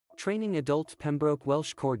Training adult Pembroke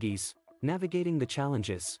Welsh Corgis, navigating the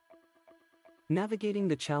challenges. Navigating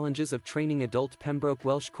the challenges of training adult Pembroke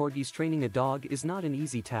Welsh Corgis. Training a dog is not an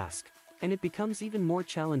easy task, and it becomes even more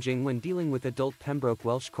challenging when dealing with adult Pembroke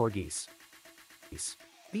Welsh Corgis.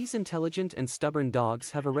 These intelligent and stubborn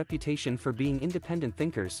dogs have a reputation for being independent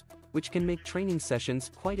thinkers, which can make training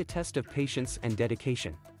sessions quite a test of patience and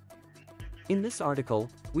dedication. In this article,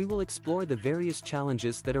 we will explore the various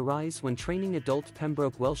challenges that arise when training adult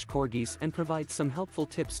Pembroke Welsh Corgis and provide some helpful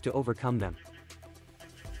tips to overcome them.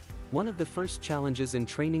 One of the first challenges in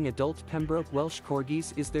training adult Pembroke Welsh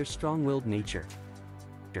Corgis is their strong-willed nature.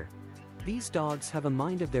 These dogs have a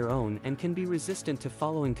mind of their own and can be resistant to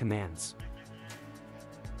following commands.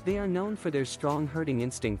 They are known for their strong herding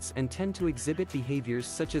instincts and tend to exhibit behaviors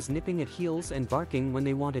such as nipping at heels and barking when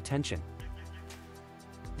they want attention.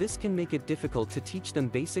 This can make it difficult to teach them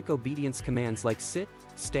basic obedience commands like sit,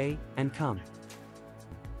 stay, and come.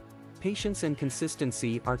 Patience and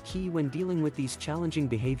consistency are key when dealing with these challenging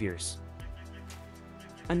behaviors.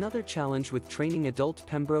 Another challenge with training adult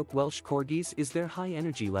Pembroke Welsh Corgis is their high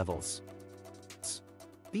energy levels.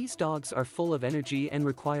 These dogs are full of energy and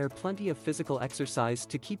require plenty of physical exercise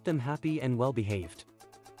to keep them happy and well-behaved.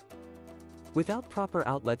 Without proper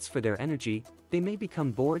outlets for their energy, they may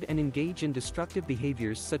become bored and engage in destructive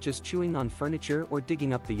behaviors such as chewing on furniture or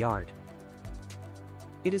digging up the yard.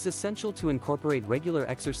 It is essential to incorporate regular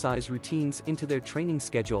exercise routines into their training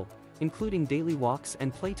schedule, including daily walks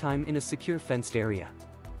and playtime in a secure fenced area.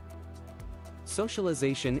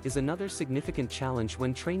 Socialization is another significant challenge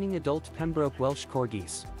when training adult Pembroke Welsh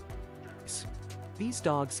Corgis. These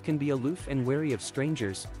dogs can be aloof and wary of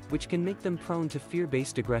strangers, which can make them prone to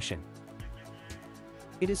fear-based aggression.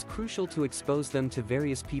 It is crucial to expose them to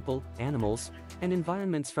various people, animals, and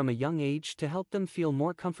environments from a young age to help them feel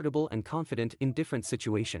more comfortable and confident in different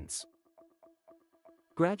situations.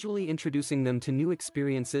 Gradually introducing them to new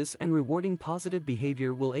experiences and rewarding positive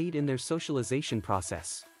behavior will aid in their socialization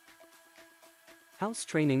process. House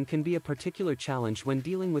training can be a particular challenge when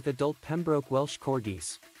dealing with adult Pembroke Welsh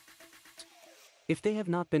Corgis. If they have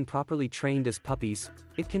not been properly trained as puppies,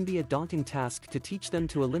 it can be a daunting task to teach them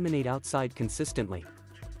to eliminate outside consistently.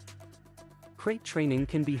 Crate training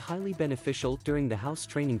can be highly beneficial during the house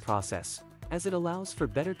training process, as it allows for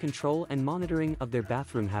better control and monitoring of their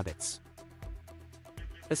bathroom habits.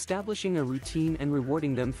 Establishing a routine and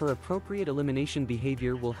rewarding them for appropriate elimination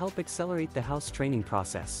behavior will help accelerate the house training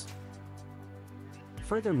process.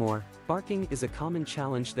 Furthermore, barking is a common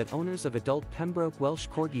challenge that owners of adult Pembroke Welsh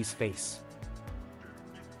Corgis face.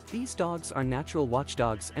 These dogs are natural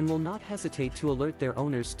watchdogs and will not hesitate to alert their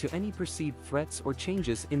owners to any perceived threats or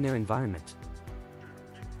changes in their environment.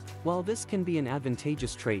 While this can be an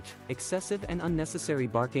advantageous trait, excessive and unnecessary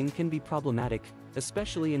barking can be problematic,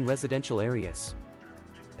 especially in residential areas.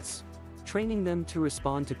 Training them to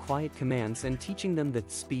respond to quiet commands and teaching them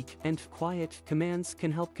that speak and quiet commands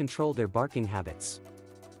can help control their barking habits.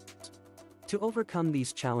 To overcome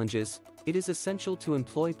these challenges, it is essential to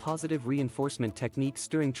employ positive reinforcement techniques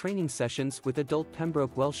during training sessions with adult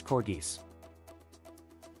Pembroke Welsh Corgis.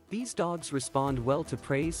 These dogs respond well to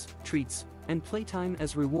praise, treats, and playtime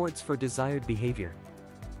as rewards for desired behavior.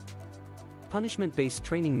 Punishment-based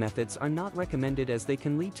training methods are not recommended as they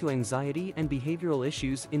can lead to anxiety and behavioral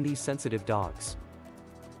issues in these sensitive dogs.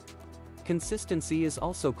 Consistency is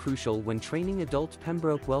also crucial when training adult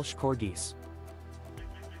Pembroke Welsh Corgis.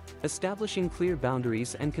 Establishing clear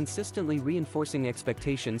boundaries and consistently reinforcing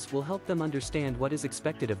expectations will help them understand what is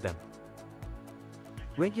expected of them.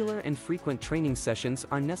 Regular and frequent training sessions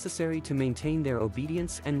are necessary to maintain their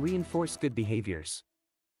obedience and reinforce good behaviors.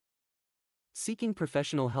 Seeking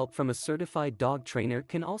professional help from a certified dog trainer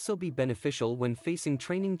can also be beneficial when facing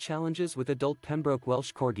training challenges with adult Pembroke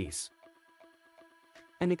Welsh Corgis.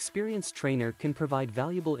 An experienced trainer can provide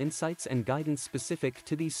valuable insights and guidance specific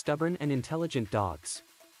to these stubborn and intelligent dogs.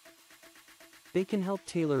 They can help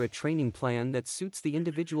tailor a training plan that suits the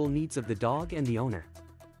individual needs of the dog and the owner.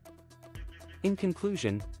 In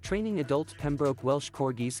conclusion, training adult Pembroke Welsh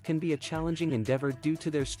Corgis can be a challenging endeavor due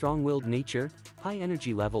to their strong-willed nature, high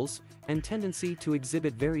energy levels, and tendency to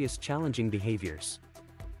exhibit various challenging behaviors.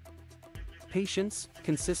 Patience,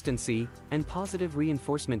 consistency, and positive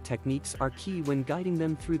reinforcement techniques are key when guiding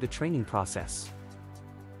them through the training process.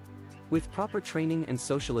 With proper training and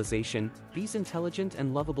socialization, these intelligent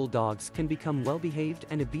and lovable dogs can become well-behaved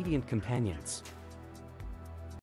and obedient companions.